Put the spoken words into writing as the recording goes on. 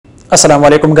Assalamu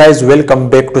alaikum guys, welcome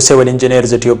back to Civil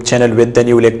Engineers YouTube channel with the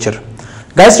new lecture.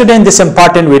 Guys, today in this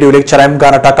important video lecture I am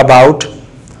gonna talk about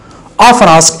often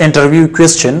asked interview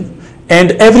question,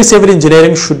 and every civil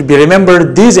engineering should be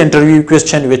remembered these interview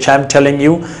question which I am telling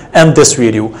you in this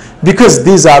video, because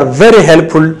these are very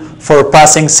helpful for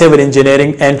passing civil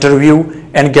engineering interview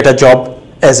and get a job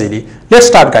easily. Let's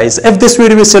start guys. If this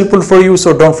video is helpful for you,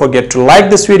 so don't forget to like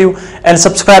this video and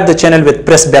subscribe the channel with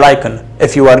press bell icon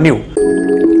if you are new.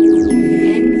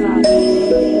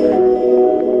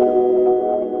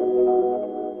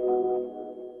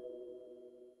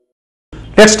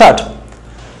 Let's start.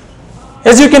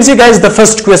 As you can see guys, the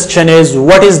first question is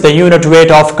what is the unit weight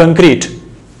of concrete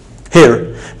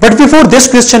here. But before this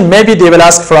question, maybe they will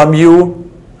ask from you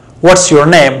what's your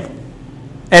name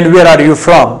and where are you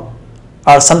from,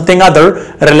 or something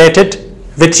other related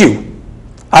with you,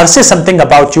 or say something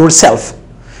about yourself.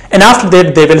 And after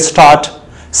that they will start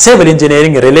civil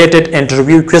engineering related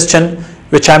interview question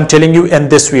which I am telling you in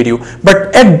this video.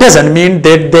 But it doesn't mean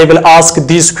that they will ask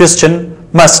these question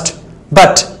must,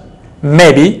 but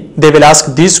maybe they will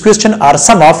ask these question or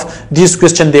some of these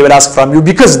question they will ask from you,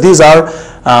 because these are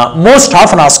most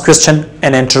often asked question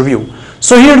in interview.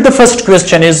 So here the first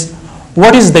question is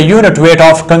what is the unit weight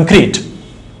of concrete,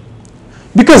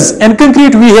 because in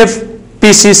concrete we have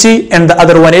PCC and the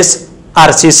other one is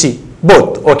RCC,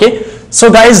 both. Okay, so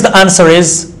guys the answer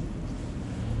is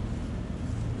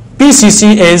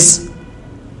PCC is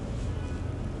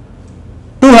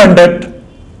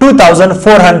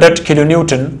 2400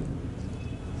 kilonewton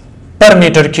per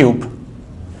meter cube,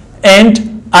 and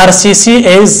RCC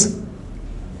is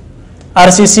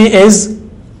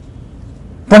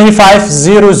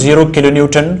 2500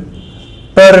 kilonewton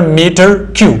per meter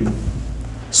cube.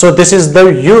 So this is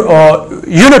the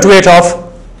unit weight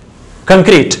of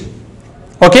concrete.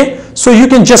 Okay, so you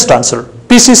can just answer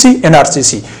PCC and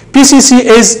RCC. PCC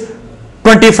is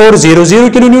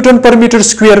 2400 kilonewton per meter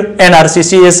square and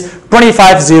RCC is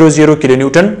 2500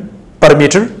 kilonewton per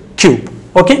meter cube.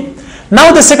 Okay,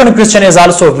 now the second question is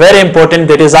also very important,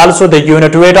 that is also the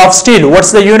unit weight of steel.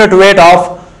 What's the unit weight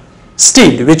of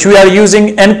steel which we are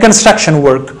using in construction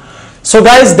work? So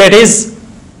guys, that is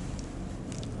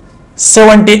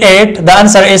 78, the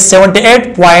answer is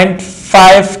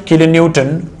 78.5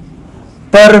 kilonewton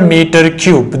per meter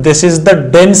cube. This is the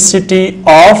density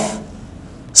of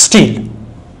steel.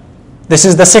 This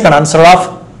is the second answer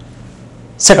of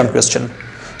second question.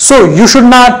 So you should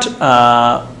not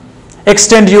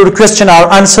extend your question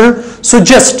or answer, so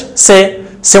just say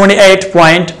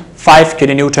 78.5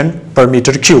 kilonewton per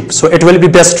meter cube. So it will be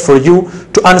best for you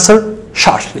to answer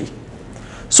shortly.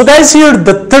 So guys, here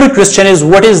the third question is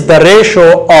what is the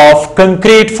ratio of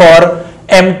concrete for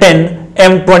M10,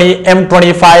 M20,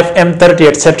 M25, M30,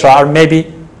 etc., or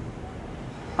maybe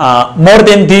more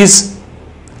than these.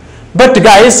 But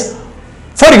guys,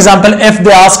 for example, if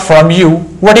they ask from you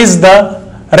what is the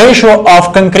ratio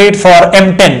of concrete for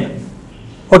M10,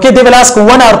 okay, they will ask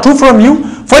one or two from you.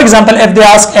 For example, if they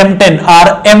ask M10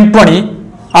 or M20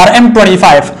 or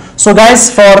M25, so guys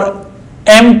for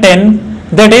M10,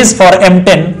 that is for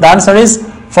M10, the answer is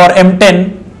for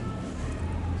M10,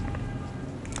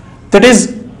 that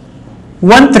is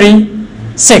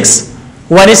 136.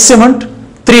 1 is cement,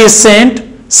 3 is sand,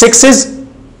 6 is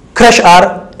crush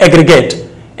or aggregate.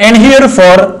 And here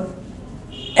for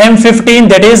M15,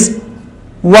 that is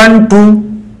 1 to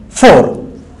 4.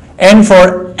 And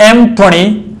for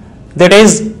M20, that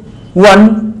is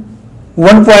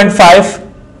 1.5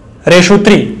 ratio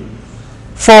 3.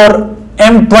 For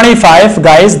M25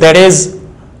 guys, that is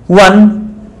 1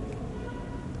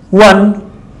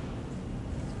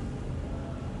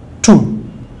 2,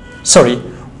 sorry,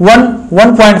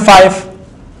 1.5,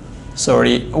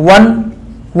 sorry, 1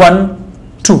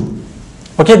 2.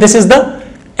 Okay, this is the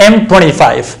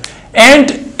M25. And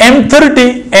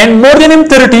M30 and more than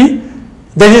M30,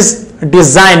 this is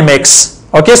design mix.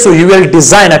 Okay, so you will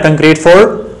design a concrete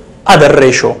for other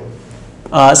ratio,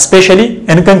 especially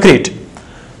in concrete.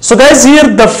 So guys, here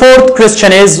the fourth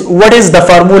question is what is the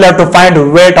formula to find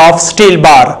weight of steel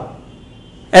bar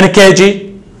in kg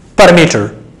per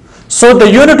meter. So the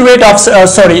unit weight of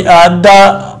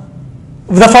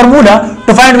the formula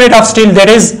to find weight of steel, that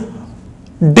is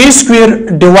d square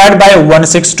divided by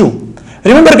 162.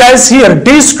 Remember guys, here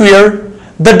d square,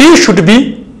 the d should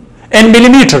be in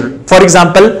millimeter. For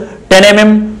example, 10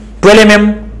 mm, 12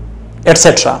 mm,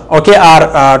 etc. Okay, or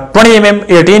 20 mm,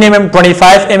 18 mm,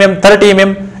 25 mm, 30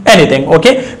 mm, anything.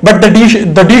 Okay, but the d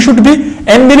should be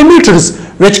in millimeters,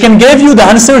 which can give you the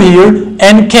answer here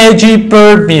in kg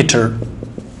per meter.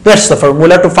 That's the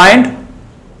formula to find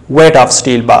weight of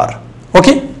steel bar.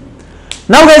 Okay,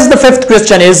 now guys, the fifth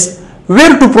question is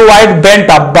where to provide bent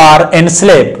up bar and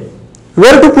slab.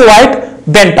 Where to provide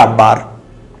bent up bar.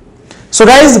 So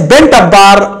guys, bent up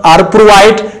bar are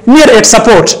provide near its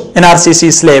support in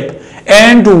RCC slab.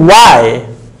 And why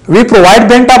we provide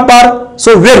bent up bar?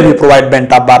 So where we provide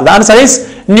bent up bar? The answer is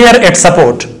near its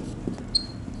support.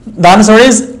 The answer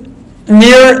is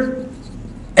near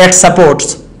its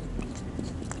supports.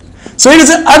 So it is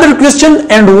another question,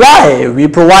 and why we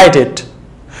provide it?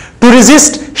 To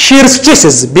resist shear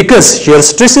stresses, because shear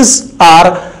stresses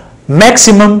are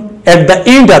maximum at the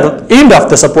end of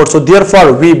the support. So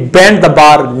therefore we bend the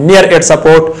bar near its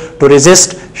support to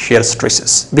resist shear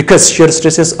stresses, because shear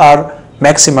stresses are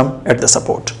maximum at the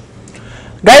support.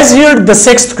 Guys, here the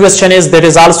sixth question is that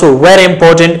is also very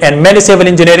important, and many civil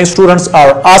engineering students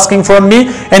are asking from me,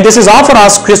 and this is often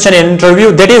asked question in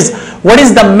interview, that is, what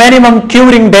is the minimum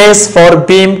curing days for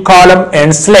beam, column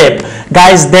and slab?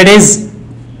 Guys, that is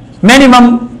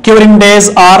minimum curing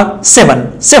days are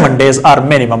 7 days are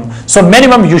minimum. So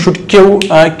minimum you should cure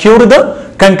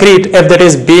the concrete if that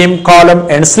is beam, column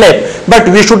and slab, but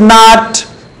we should not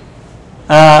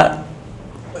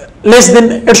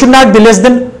it should not be less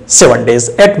than 7 days.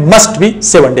 It must be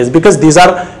 7 days, because these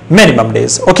are minimum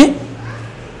days. Okay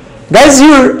guys,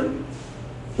 here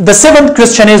the seventh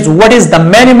question is, what is the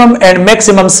minimum and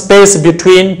maximum space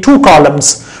between two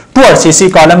columns, two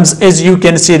RCC columns? As you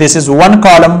can see, this is one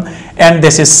column and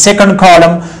this is second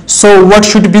column. So what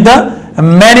should be the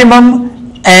minimum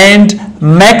and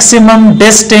maximum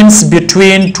distance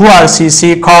between two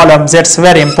RCC columns? That's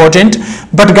very important.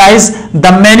 But guys,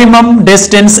 the minimum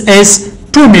distance is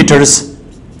 2 meters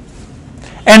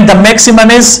and the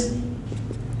maximum is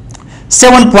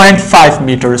 7.5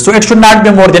 meters. So it should not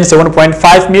be more than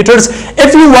 7.5 meters.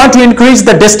 If you want to increase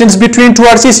the distance between two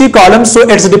RCC columns, so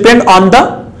it's depend on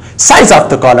the size of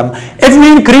the column. If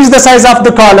we increase the size of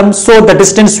the column, so the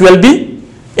distance will be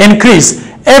increased.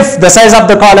 If the size of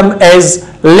the column is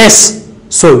less,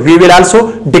 so we will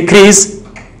also decrease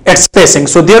its spacing.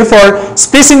 So therefore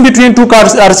spacing between two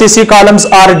RCC columns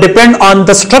are depend on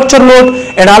the structure load,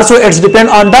 and also it's depend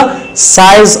on the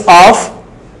size of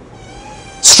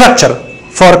structure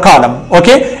for column.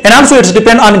 Okay, and also it's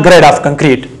depend on grade of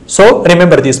concrete. So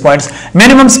remember these points.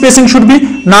 Minimum spacing should be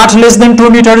not less than 2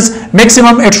 meters.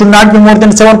 Maximum it should not be more than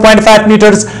 7.5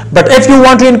 meters. But if you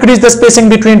want to increase the spacing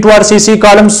between two RCC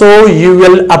columns, so you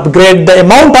will upgrade the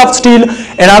amount of steel,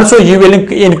 and also you will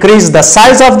increase the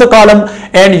size of the column,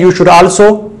 and you should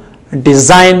also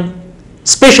design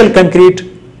special concrete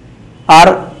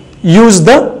or use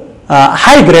the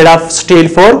high grade of steel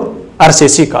for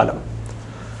RCC column.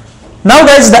 Now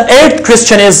guys, the eighth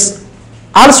question is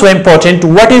also important.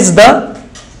 What is the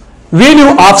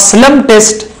value of slump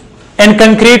test in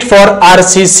concrete for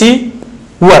RCC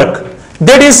work?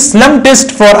 That is, slump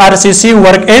test for RCC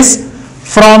work is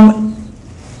from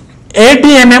 80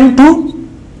 mm to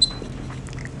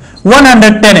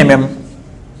 110 mm.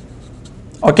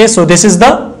 Okay, so this is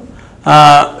the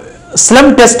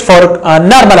slump test for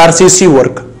normal RCC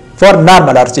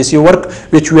work,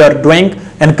 which we are doing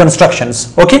in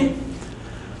constructions. Okay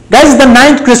guys, the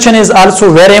ninth question is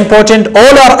also very important.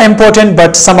 All are important,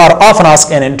 but some are often asked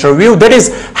in interview. That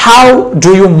is, how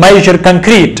do you measure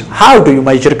concrete? How do you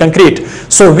measure concrete?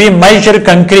 So we measure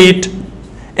concrete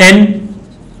in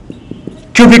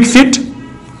cubic feet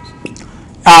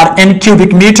or in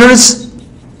cubic meters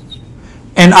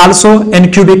and also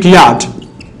in cubic yard.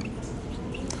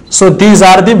 So these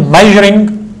are the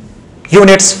measuring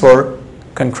units for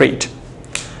concrete.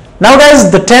 Now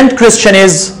guys, the 10th question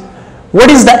is, what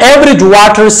is the average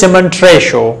water cement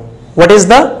ratio? What is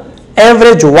the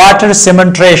average water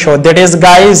cement ratio? That is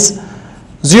guys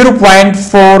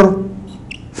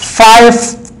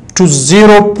 0.45 to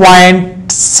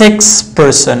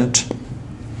 0.6%.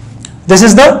 This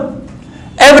is the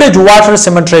average water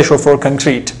cement ratio for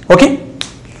concrete. Okay.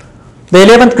 The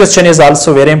 11th question is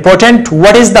also very important.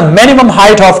 What is the minimum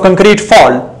height of concrete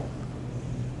fall?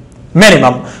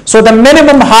 Minimum. So the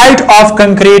minimum height of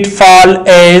concrete fall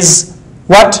is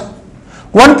what?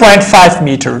 1.5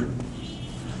 meter.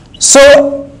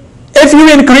 So if you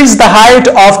increase the height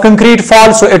of concrete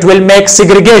fall, so it will make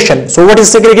segregation. So what is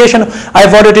segregation?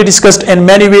 I've already discussed in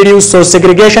many videos. So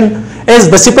segregation is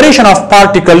the separation of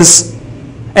particles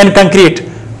in concrete.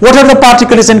 What are the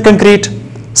particles in concrete?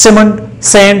 Cement,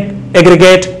 sand,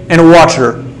 aggregate and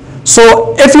water.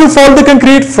 So if you fall the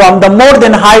concrete from the more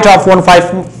than height of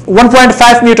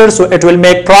 1.5 meters, so it will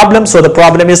make problem. So the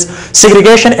problem is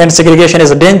segregation, and segregation is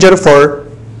a danger for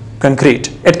concrete.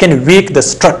 It can weaken the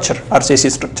structure, RCC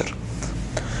structure.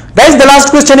 Guys, the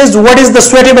last question is, what is the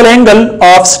suitable angle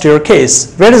of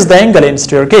staircase? Where is the angle in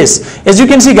staircase? As you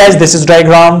can see, guys, this is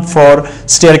diagram for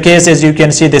staircase. As you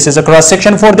can see, this is a cross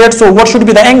section for that. So what should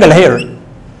be the angle here?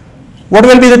 What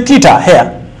will be the theta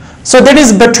here? So that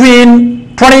is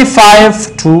between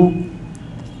 25 to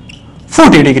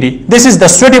 40 degree. This is the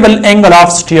suitable angle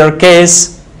of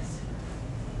staircase,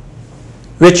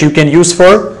 which you can use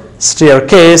for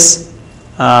staircase,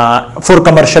 for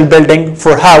commercial building,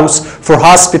 for house, for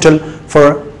hospital,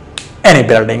 for any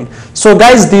building. So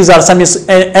guys, these are some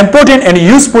important and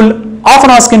useful often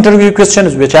asked interview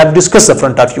questions which I have discussed in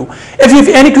front of you. If you have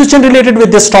any question related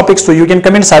with this topic, so you can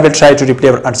comment, I will try to reply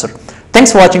your answer.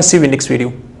 Thanks for watching. See you in next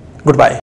video. Goodbye.